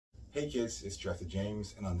Hey kids, it's Jurassic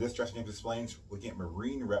James, and on this Jurassic James Explains, looking at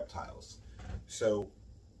marine reptiles. So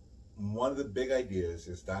one of the big ideas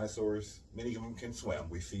is dinosaurs, many of them can swim.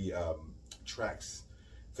 We see tracks.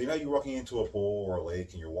 So you're walking into a pool or a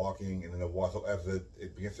lake and you're walking, and then the water, as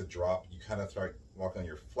it begins to drop, you kind of start walking on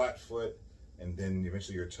your flat foot, and then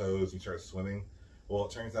eventually your toes, you start swimming. Well,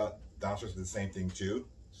 it turns out dinosaurs do the same thing too.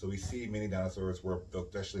 So we see many dinosaurs where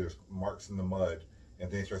actually there's marks in the mud, and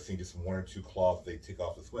then you start seeing just one or two claws that they take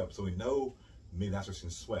off to swim. So we know many dinosaurs can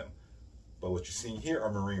swim. But what you're seeing here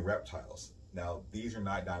are marine reptiles. Now, these are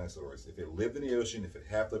not dinosaurs. If it lived in the ocean, if it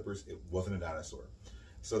had flippers, it wasn't a dinosaur.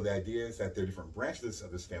 So the idea is that there are different branches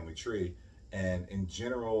of this family tree, and in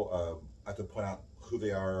general, I have to point out who they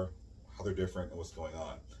are, how they're different, and what's going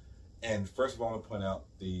on. And first of all, I want to point out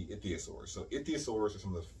the ichthyosaurs. So ichthyosaurs are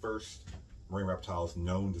some of the first marine reptiles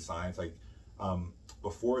known to science.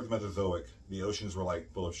 Before the Mesozoic, the oceans were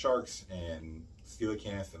full of sharks and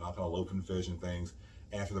coelacanths and all kind of lobe-finned fish and things.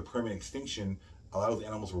 And after the Permian extinction, a lot of those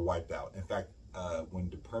animals were wiped out. In fact, when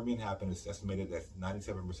the Permian happened, it's estimated that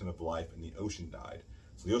 97% of life in the ocean died.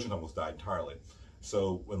 So the ocean almost died entirely.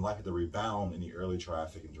 So when life had to rebound in the early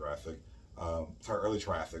Triassic and Jurassic, early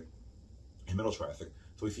Triassic and Middle Triassic,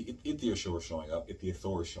 so we see ichthyosaurs showing up,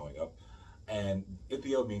 ichthyosaurs showing up. And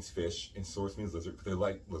ichthyo means fish, and saurus means lizard, because they're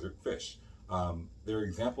like lizard fish. They're an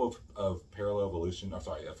example of parallel evolution, of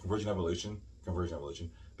convergent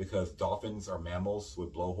evolution, because dolphins are mammals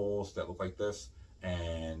with blowholes that look like this,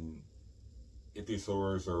 and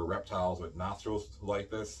ichthyosaurs are reptiles with nostrils like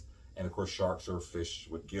this, and of course sharks are fish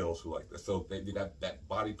with gills who like this. So they did that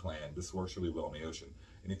body plan. This works really well in the ocean,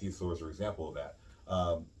 and ichthyosaurs are an example of that.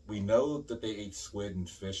 We know that they ate squid and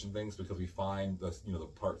fish and things because we find the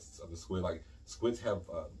parts of the squid, like squids have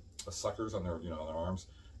suckers on their on their arms,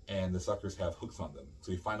 and the suckers have hooks on them.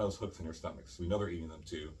 So we find those hooks in their stomachs. So we know they're eating them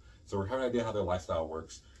too. So we're having an idea how their lifestyle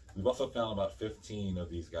works. We've also found about 15 of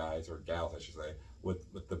these guys, or gals I should say, with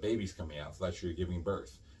the babies coming out, so that's you're giving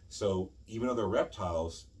birth. So even though they're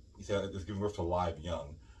reptiles, you say it's giving birth to live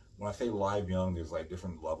young. When I say live young, there's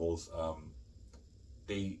different levels.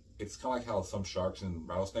 It's kind of like how some sharks and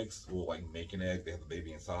rattlesnakes will make an egg, they have the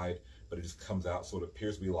baby inside, but it just comes out, so it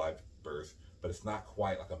appears to be live birth, but it's not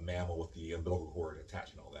quite like a mammal with the umbilical cord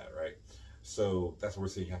attached and all that, right? So that's what we're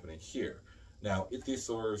seeing happening here. Now,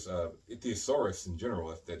 Ichthyosaurus in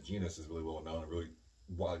general, that genus is really well known and really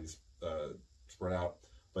widely spread out.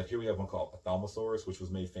 But here we have one called Ophthalmosaurus, which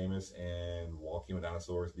was made famous in Walking with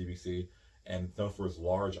Dinosaurs, BBC, and known for its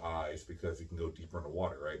large eyes because it can go deeper in the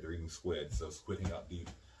water, right? They're eating squid, so squid hang out deep.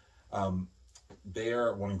 They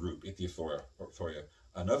are one group, Ichthyosauria.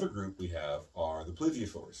 Another group we have are the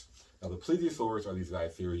plesiosaurs. Now, the plesiosaurs are these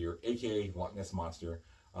guys here, your aka Loch Ness Monster.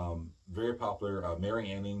 Very popular. Mary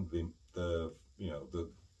Anning, I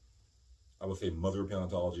would say mother of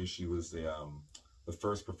paleontology. She was the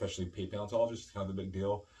first professionally paid paleontologist. It's kind of a big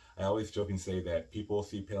deal. I always jokingly say that people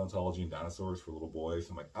see paleontology and dinosaurs for little boys.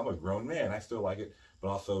 I'm like, I'm a grown man, I still like it. But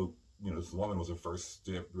also, this woman was the first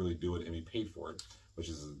to really do it and be paid for it, which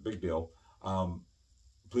is a big deal.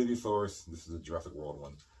 Plesiosaurs, this is a Jurassic World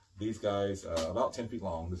one. These guys, about 10 feet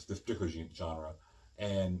long, this particular genre,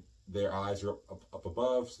 and their eyes are up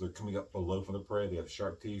above, so they're coming up below from the prey. They have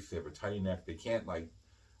sharp teeth, they have a tiny neck. They can't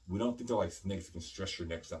we don't think they're like snakes that can stretch your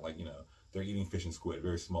necks out they're eating fish and squid,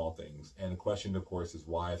 very small things. And the question, of course, is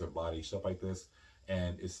why is their body shaped like this?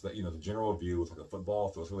 And it's the general view is like a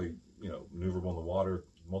football, so it's really maneuverable in the water,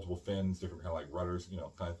 multiple fins, different kind of rudders,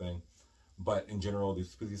 kind of thing. But in general,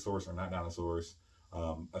 these plesiosaurs are not dinosaurs.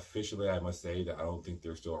 Officially, I must say that I don't think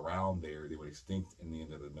they're still around. They were extinct in the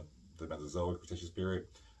end of the Mesozoic Cretaceous period.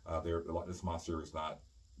 This monster is not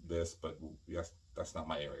this, but yes, that's not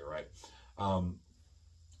my area, right?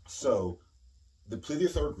 So the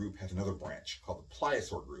plesiosaur group has another branch called the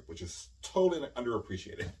pliosaur group, which is totally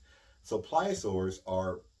underappreciated. So pliosaurs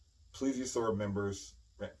are plesiosaur members,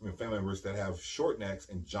 family members that have short necks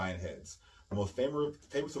and giant heads. The most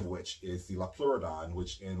famous of which is the Lopleurodon,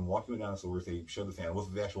 which in Walking with Dinosaurs, they showed this animal. This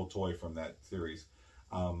is the actual toy from that series.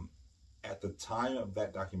 At the time of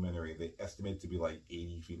that documentary, they estimated to be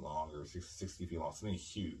 80 feet long or 60 feet long, something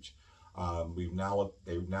huge. They've now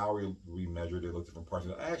remeasured it, looked at different parts.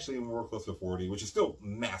 Actually, more close to 40, which is still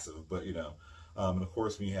massive, but and of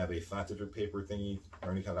course, when you have a scientific paper thingy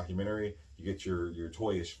or any kind of documentary, you get your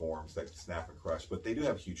toyish forms that snap and crush. But they do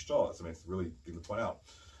have huge jaws. I mean, it's really good to point out.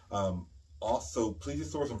 Also,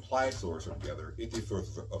 plesiosaurs and pliosaurs are together. Ichthyosaurs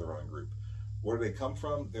is another own group. Where do they come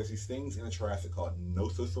from? There's these things in the Triassic called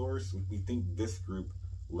nososaurs. We think this group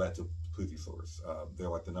led to plesiosaurs. They're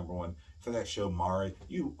the number one. For that show, Mari,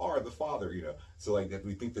 you are the father, So that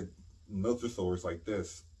we think that nososaurs like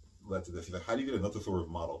this led to this. How do you get a notosaur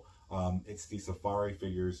model? It's the safari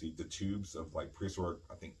figures, the tubes of like prehistoric,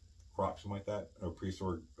 I think, crocs, something like that, or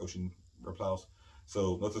prehistoric ocean reptiles.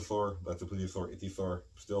 So Mosasaur, that's a plesiosaur, ichthyosaur,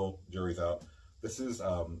 still jury's out. This is,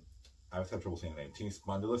 I always have trouble saying the name,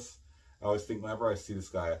 Spondylus. I always think whenever I see this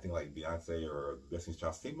guy, I think like Beyonce or Destiny's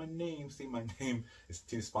Child, say my name, say my name. It's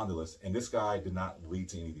Spondylus. And this guy did not lead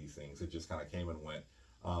to any of these things. It just kind of came and went.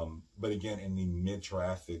 But again, in the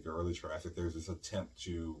mid-Triassic or early Triassic, there's this attempt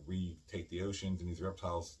to retake the oceans, and these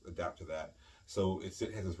reptiles adapt to that. So it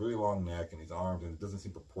has this really long neck and these arms, and it doesn't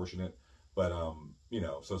seem proportionate. But, you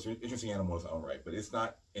know, so it's an interesting animal in its own right. But it's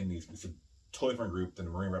not in these, it's a totally different group than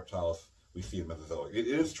the marine reptiles we see in Mesozoic. It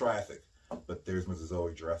is Triassic, but there's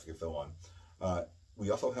Mesozoic, Jurassic, and so on.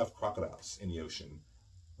 We also have crocodiles in the ocean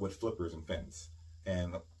with flippers and fins.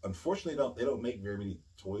 And unfortunately, they don't make very many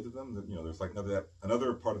toys of them. You know, there's like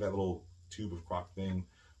another part of that little tube of croc thing.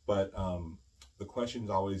 But the question is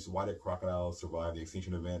always, why did crocodiles survive the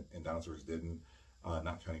extinction event and dinosaurs didn't?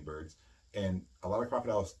 Not counting birds. And a lot of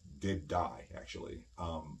crocodiles did die, actually.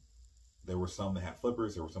 There were some that had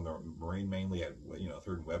flippers. There were some that were marine mainly, had, you know,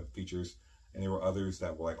 third web features. And there were others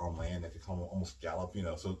that were like on land that could almost gallop, you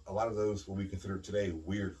know. So a lot of those, what we consider today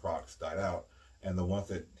weird crocs, died out. And the ones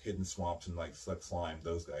that hid in swamps and like slick slime,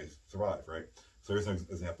 those guys survived, right? So here's an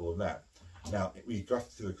example of that. Now, we got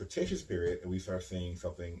to the Cretaceous period, and we start seeing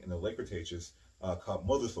something in the late Cretaceous called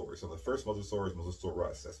mosasaurs. So the first mosasaur is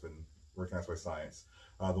Mosasaurus. That's been recognized by science.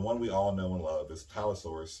 The one we all know and love is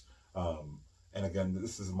Tylosaurus. And again,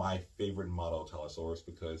 this is my favorite model of Tylosaurus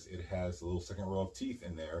because it has a little second row of teeth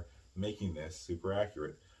in there, making this super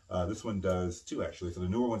accurate. This one does too, actually. So the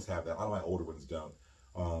newer ones have that. A lot of my older ones don't.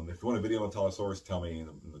 If you want a video on Tylosaurus, tell me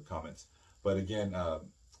in the comments. But again,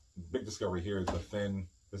 big discovery here is the fin.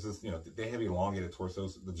 This is, you know, they have elongated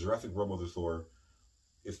torsos. The Jurassic Robosaur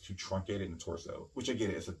is too truncated in the torso, which I get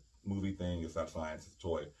it. It's a movie thing. It's not science. It's a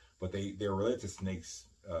toy. But they're related to snakes.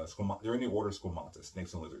 They're in the order Squamata,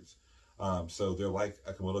 snakes and lizards. So they're like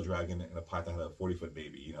a Komodo dragon and a python had a 40-foot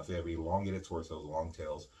baby. You know, so they have elongated torsos, long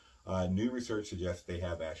tails. New research suggests they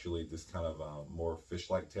have actually this kind of more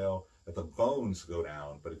fish-like tail, that the bones go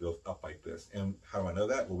down, but it goes up like this. And how do I know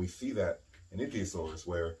that? Well, we see that in ichthyosaurs,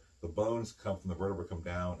 where the bones come from the vertebra, come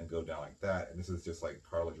down and go down like that. And this is just like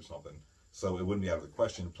cartilage or something. So it wouldn't be out of the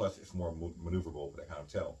question. Plus, it's more maneuverable with that kind of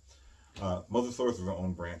tail. Mosasaurs is their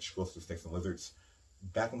own branch, close to snakes and lizards.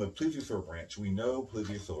 Back on the plesiosaur branch, we know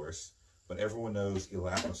Plesiosaurus, but everyone knows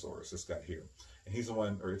Elastosaurus, this guy here. And he's the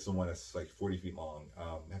one, or it's the one that's like 40 feet long,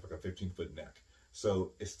 have like a 15-foot neck.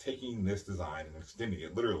 So it's taking this design and extending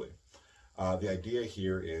it, literally. The idea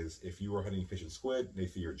here is if you were hunting fish and squid, they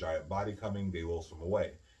see your giant body coming, they will swim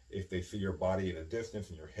away. If they see your body at a distance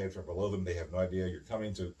and your head's right below them, they have no idea you're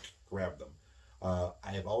coming to grab them.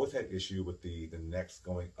 I have always had issue with the necks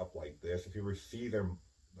going up like this. If you ever see their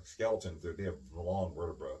skeletons, they have long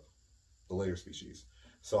vertebrae, the later species.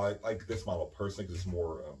 So I like this model personally because it's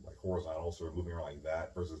more like horizontal, so we're moving around like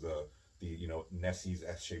that versus the you know, Nessie's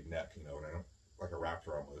S-shaped neck, you know, like a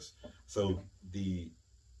raptor almost. So the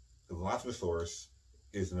Elastosaurus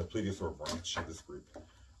is in the plesiosaur branch of this group.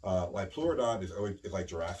 Like Pleurodon is like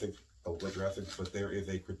Jurassic, late Jurassic, but there is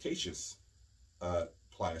a Cretaceous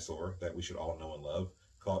pliosaur that we should all know and love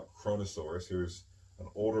called Kronosaurus. Here's an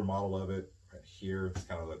older model of it right here. It's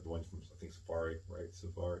kind of like the one from, I think, Safari, right?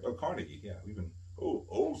 Safari. Oh, Carnegie. Yeah, we've been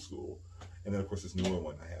old school. And then, of course, this newer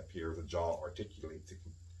one I have here is a jaw articulated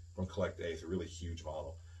from Collect A. It's a really huge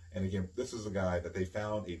model. And again, this is a guy that they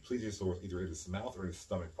found a plesiosaur either in his mouth or his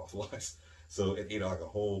stomach fossilized. So it ate like a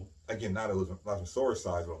whole, again, not a Elastosaurus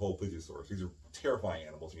size, but a whole plesiosaurus. These are terrifying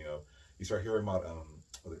animals, you know. You start hearing about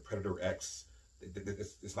Predator X.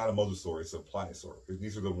 It's not a mosasaur, it's a pliosaur.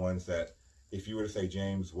 These are the ones that, if you were to say,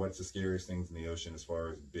 James, what's the scariest things in the ocean as far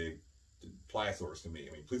as big pliosaurs to me?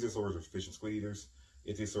 I mean, plesiosaurs are fish and squid eaters.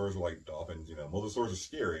 Ichthyosaurs are like dolphins, you know. Mosasaurs are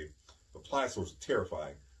scary, but pliosaurs are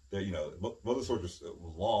terrifying. They're, you know, mosasaurs are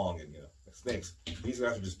long and, you know, like snakes. These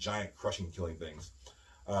guys are just giant, crushing, killing things.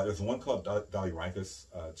 There's one called Doliranthus,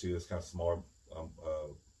 too. It's kind of smaller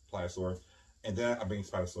pliosaur. And then I bring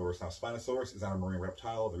Spinosaurus. Now, Spinosaurus is not a marine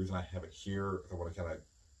reptile. The reason I have it here, I want to kind of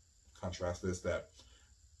contrast this, that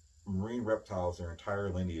marine reptiles, their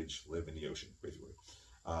entire lineage live in the ocean, basically.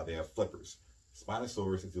 They have flippers.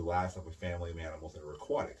 Spinosaurus is the last of a family of animals that are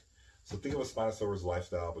aquatic. So think of a Spinosaurus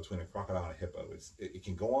lifestyle between a crocodile and a hippo. It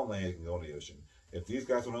can go on land, it can go in the ocean. If these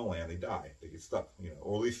guys are on land, they die. They get stuck, you know,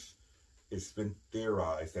 or at least it's been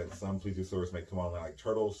theorized that some plesiosaurs may come on land like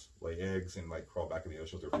turtles, lay eggs, and like crawl back in the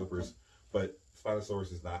ocean with their flippers. But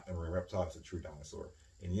Spinosaurus is not a marine reptile, it's a true dinosaur.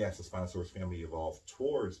 And yes, the Spinosaurus family evolved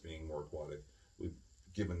towards being more aquatic,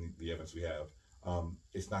 given the evidence we have.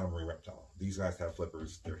 it's not a marine reptile. These guys have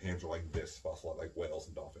flippers. Their hands are like this, fossilized like whales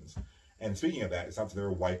and dolphins. And speaking of that, it's not that they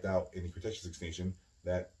were wiped out in the Cretaceous extinction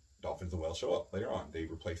that dolphins and whales show up later on. They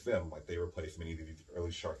replace them like they replaced many of these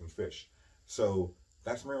early sharks and fish. So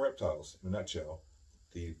that's marine reptiles in a nutshell.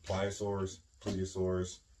 The pliosaurs,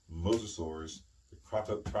 plesiosaurs, mosasaurs, the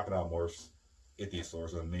crocodile morphs,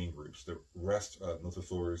 ichthyosaurs are the main groups. The rest,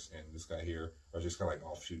 nothosaurs and this guy here, are just kind of like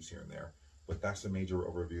offshoots here and there. But that's the major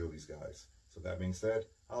overview of these guys. So that being said,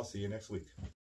 I'll see you next week.